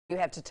You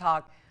have to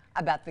talk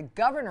about the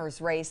governor's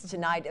race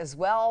tonight as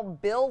well.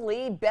 Bill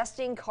Lee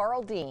besting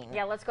Karl Dean.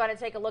 Yeah, let's go ahead and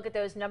take a look at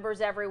those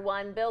numbers,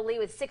 everyone. Bill Lee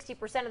with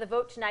 60% of the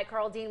vote tonight.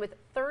 Karl Dean with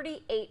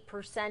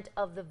 38%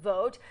 of the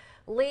vote.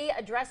 Lee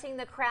addressing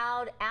the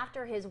crowd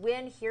after his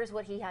win. Here's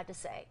what he had to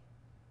say.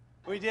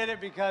 We did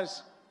it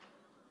because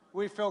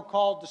we feel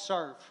called to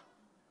serve,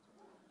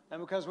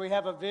 and because we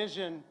have a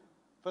vision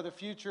for the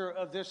future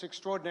of this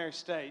extraordinary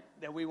state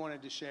that we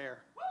wanted to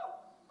share.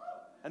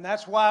 And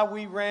that's why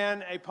we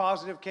ran a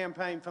positive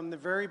campaign from the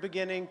very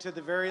beginning to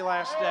the very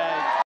last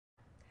day.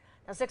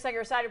 Now, 6 on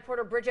Your Side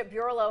reporter Bridget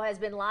Bureau has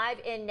been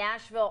live in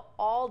Nashville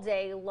all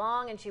day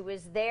long, and she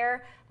was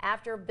there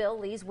after Bill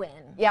Lee's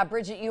win. Yeah,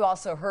 Bridget, you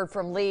also heard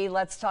from Lee.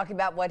 Let's talk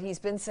about what he's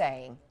been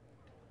saying.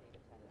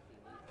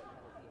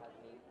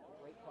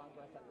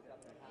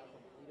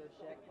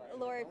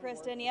 Lori,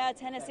 Kristen, yeah,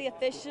 Tennessee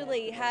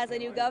officially has a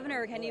new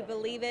governor. Can you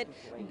believe it?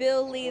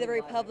 Bill Lee, the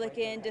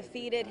Republican,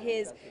 defeated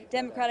his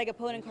Democratic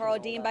opponent Karl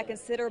Dean by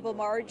considerable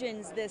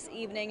margins this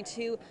evening,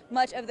 to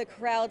much of the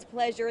crowd's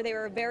pleasure. They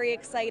were very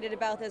excited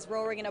about this,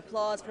 roaring in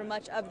applause for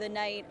much of the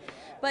night.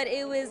 But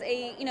it was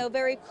a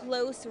very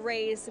close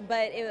race,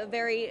 but a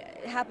very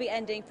happy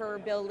ending for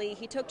Bill Lee.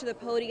 He took to the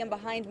podium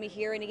behind me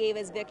here and he gave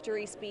his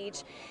victory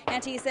speech,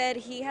 and he said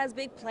he has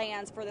big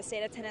plans for the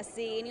state of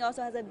Tennessee, and he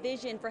also has a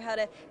vision for how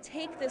to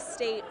take this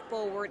state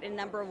forward in a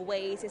number of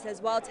ways. He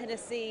says while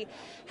Tennessee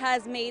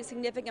has made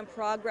significant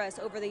progress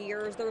over the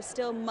years, there's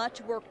still much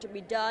work to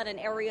be done in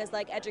areas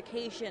like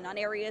education, on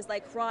areas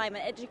like crime,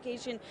 and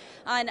education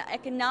on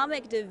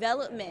economic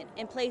development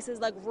in places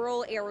like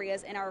rural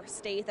areas in our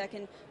state that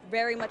can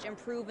very much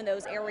improve in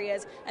those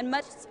areas. And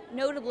much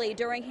notably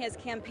during his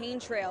campaign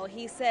trail,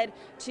 he said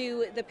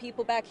to the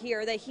people back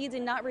here that he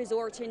did not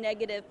resort to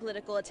negative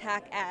political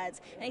attack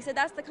ads. And he said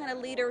that's the kind of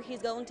leader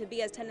he's going to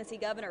be as Tennessee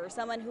governor,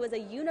 someone who is a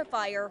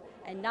unifier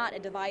and not a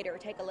divider.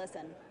 Take a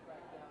listen.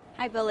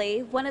 Hi,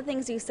 Billy. One of the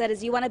things you said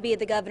is you want to be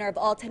the governor of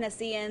all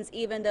Tennesseans,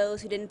 even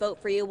those who didn't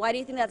vote for you. Why do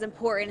you think that's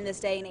important in this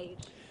day and age?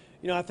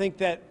 I think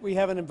that we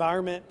have an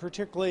environment,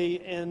 particularly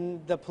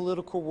in the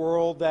political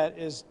world, that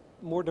is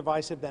more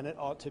divisive than it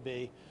ought to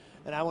be.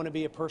 And I want to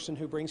be a person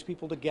who brings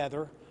people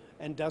together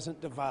and doesn't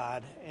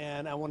divide.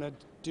 And I want to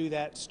do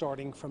that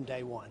starting from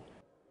day one.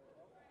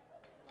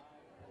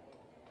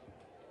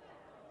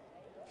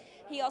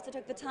 He also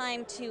took the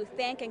time to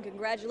thank and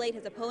congratulate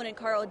his opponent,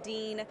 Karl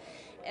Dean,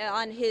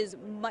 on his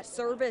much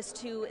service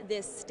to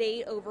this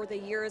state over the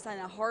years on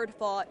a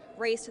hard-fought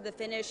race to the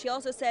finish. He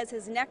also says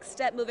his next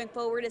step moving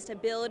forward is to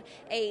build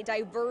a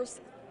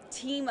diverse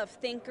team of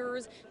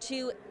thinkers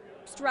to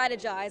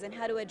strategize on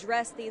how to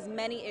address these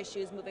many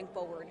issues moving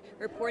forward.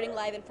 Reporting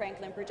live in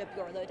Franklin, Bridget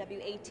Bureau,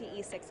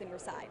 WATE 6 on Your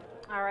Side.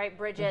 All right,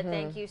 Bridget,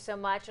 thank you so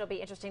much. It'll be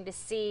interesting to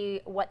see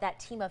what that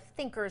team of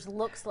thinkers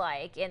looks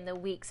like in the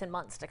weeks and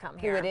months to come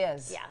here. Who it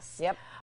is. Yes. Yep.